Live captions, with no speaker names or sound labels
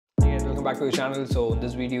welcome back to the channel. So in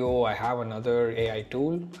this video I have another AI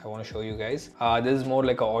tool I want to show you guys. This is more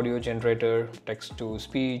like an audio generator, text to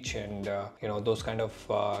speech, and those kind of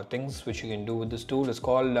things which you can do with this tool. It's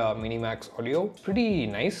called MiniMax Audio. It's pretty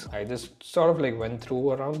nice. I just sort of like went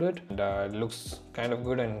through around it, and it looks kind of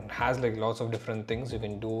good and has like lots of different things you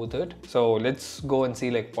can do with it. So let's go and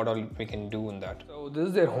see like what all we can do in that. So this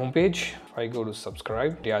is their homepage. If I go to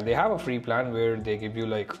subscribe, yeah, they have a free plan where they give you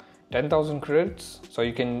like 10,000 credits, so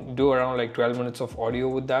you can do around like 12 minutes of audio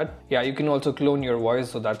with that. Yeah, you can also clone your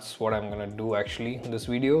voice, so that's what I'm gonna do actually in this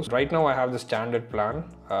video. Right now I have the standard plan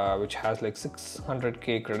which has like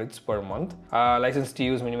 600k credits per month, licensed to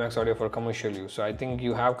use MiniMax Audio for commercial use. So I think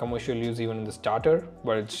you have commercial use even in the starter,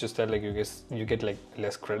 but it's just that like you get like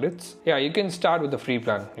less credits. Yeah, you can start with the free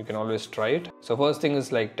plan. You can always try it. So first thing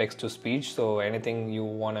is like text to speech. So anything you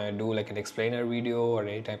want to do, like an explainer video or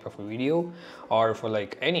any type of a video, or for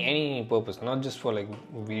like any purpose, not just for like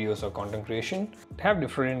videos or content creation. They have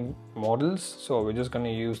different models, so we're just going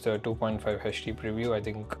to use the 2.5 HD preview. I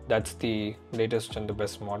think that's the latest and the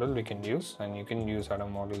best model we can use, and you can use other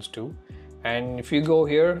models too. And if you go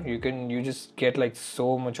here, you just get like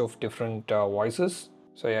so much of different voices.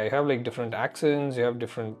 So yeah, you have like different accents, you have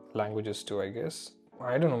different languages too, I guess.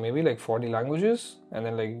 I don't know, maybe like 40 languages, and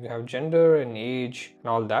then like you have gender and age and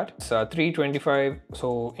all that. It's 325,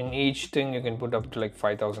 so in each thing you can put up to like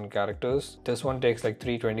 5,000 characters. This one takes like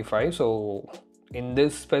 325, so in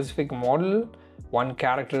this specific model, one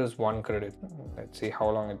character is 1 credit. Let's see how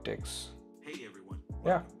long it takes. Hey everyone.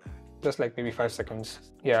 Yeah, just like maybe 5 seconds.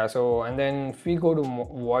 Yeah, so and then if we go to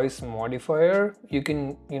voice modifier, you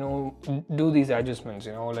can do these adjustments,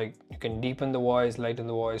 like you can deepen the voice, lighten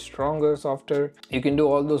the voice, stronger, softer. You can do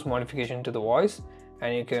all those modifications to the voice,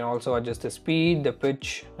 and you can also adjust the speed, the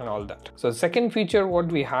pitch, and all that. So the second feature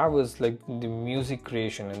what we have is like the music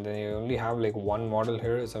creation, and then you only have like one model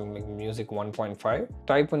here. So like music 1.5.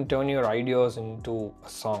 Type and turn your ideas into a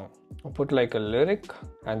song. Put like a lyric,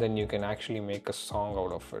 and then you can actually make a song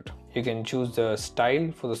out of it. You can choose the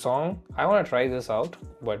style for the song. I want to try this out,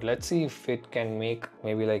 but let's see if it can make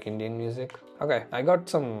maybe like Indian music. Okay, I got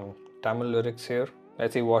some Tamil lyrics here.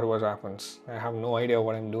 Let's see what happens. I have no idea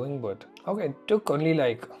what I'm doing, but okay, it took only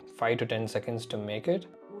like 5 to 10 seconds to make it.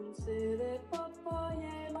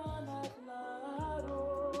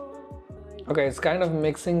 Okay, it's kind of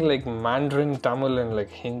mixing like Mandarin, Tamil, and like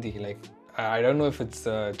Hindi. Like I don't know if it's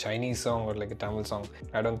a Chinese song or like a Tamil song.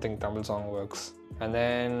 I don't think Tamil song works. And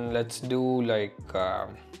then let's do like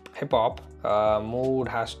hip hop. Mood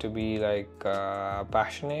has to be like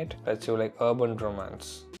passionate. Let's do like urban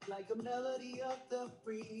romance. Like a melody of the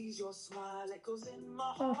breeze, your smile echoes in my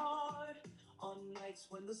heart. On nights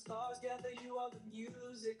when the stars gather, you are the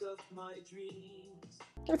music of my dreams.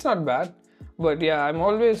 It's not bad, but yeah, I'm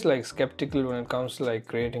always like skeptical when it comes to like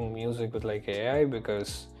creating music with like AI,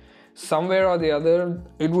 because somewhere or the other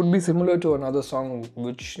it would be similar to another song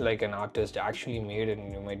which like an artist actually made,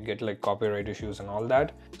 and you might get like copyright issues and all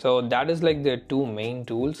that. So that is like the two main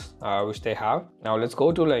tools which they have. Now let's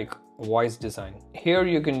go to like voice design. Here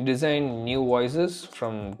you can design new voices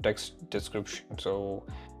from text description. So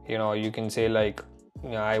you can say like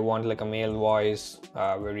I want like a male voice,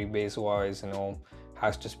 very bass voice,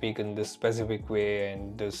 has to speak in this specific way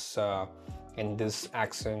and this in this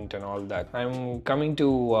accent and all that. I'm coming to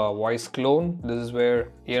voice clone. This is where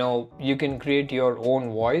you can create your own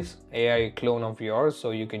voice, AI clone of yours,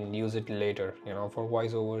 so you can use it later for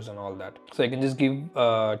voiceovers and all that. So you can just give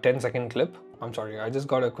a 10-second clip. I'm sorry, I just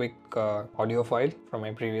got a quick audio file from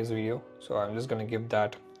my previous video, so I'm just gonna give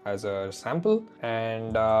that as a sample.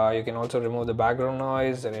 And you can also remove the background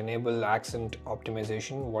noise and enable accent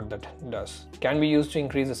optimization. What that does can be used to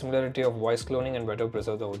increase the similarity of voice cloning and better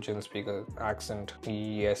preserve the original speaker accent.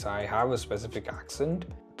 Yes, I have a specific accent.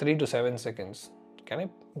 3 to 7 seconds. Can I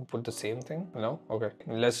put the same thing? No? Okay,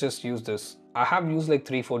 let's just use this. I have used like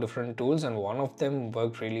 3-4 different tools, and one of them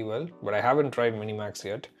worked really well, but I haven't tried MiniMax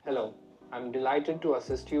yet. Hello, I'm delighted to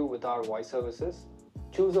assist you with our voice services.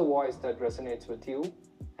 Choose a voice that resonates with you,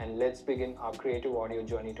 and let's begin our creative audio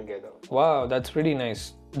journey together. Wow, that's pretty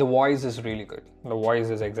nice. The voice is really good. The voice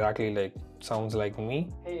is exactly like, sounds like me.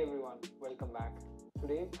 Hey everyone, welcome back.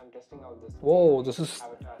 Today I'm testing out this. Whoa, this is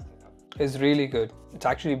it's really good. It's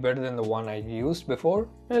actually better than the one I used before.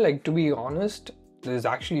 Like, to be honest, this is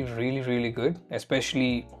actually really good,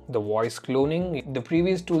 especially the voice cloning. The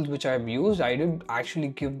previous tools which I've used, I did actually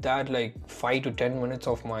give that like 5 to 10 minutes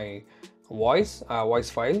of my voice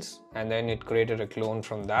files, and then it created a clone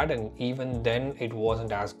from that, and even then it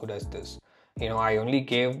wasn't as good as this. I only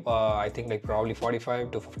gave I think like probably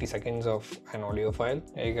 45 to 50 seconds of an audio file.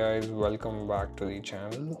 Hey guys, welcome back to the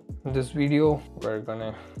channel. In this video we're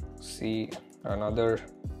gonna see another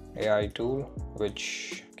AI tool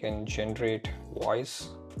which can generate voice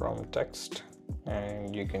from text,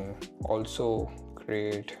 and you can also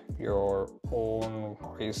create your own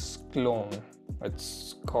voice clone.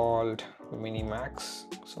 It's called MiniMax.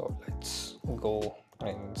 So let's go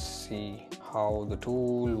and see how the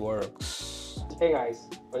tool works. Hey guys,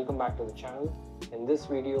 welcome back to the channel. In this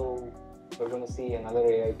video, we're going to see another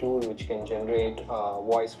AI tool which can generate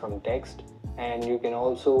voice from text, and you can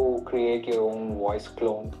also create your own voice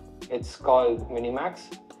clone. It's called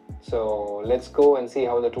MiniMax. So let's go and see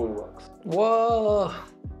how the tool works. Whoa!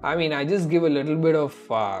 I mean, I just give a little bit of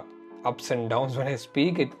ups and downs when I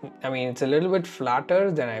speak. It's a little bit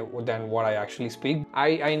flatter than what I actually speak.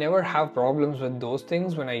 I never have problems with those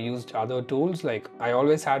things when I used other tools. Like, I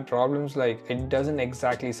always had problems like it doesn't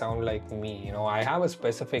exactly sound like me. You know, I have a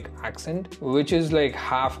specific accent which is like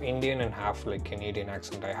half Indian and half like Canadian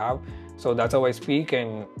accent I have. So that's how I speak,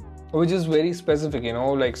 and which is very specific, you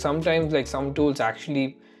know. Like sometimes like some tools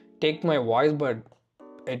actually take my voice, but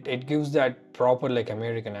it gives that proper like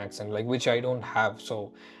American accent, like which I don't have.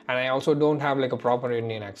 So, and I also don't have like a proper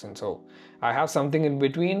Indian accent, so I have something in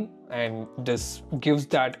between, and this gives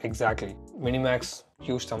that exactly. MiniMax,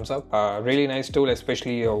 huge thumbs up. Really nice tool,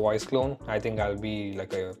 especially your voice clone. I think I'll be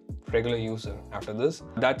like a regular user after this.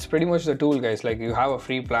 That's pretty much the tool, guys. Like, you have a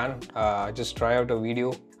free plan, just try out a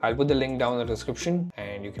video. I'll put the link down in the description,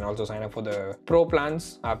 and you can also sign up for the pro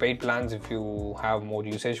plans, paid plans, if you have more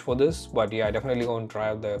usage for this. But yeah, definitely go and try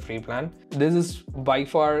out the free plan. This is by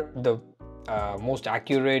far the most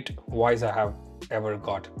accurate voice I have ever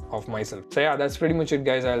got of myself. So yeah, that's pretty much it,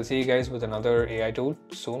 guys. I'll see you guys with another AI tool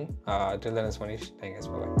soon. Till then, it's Manish. Thank you guys.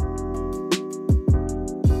 Bye bye.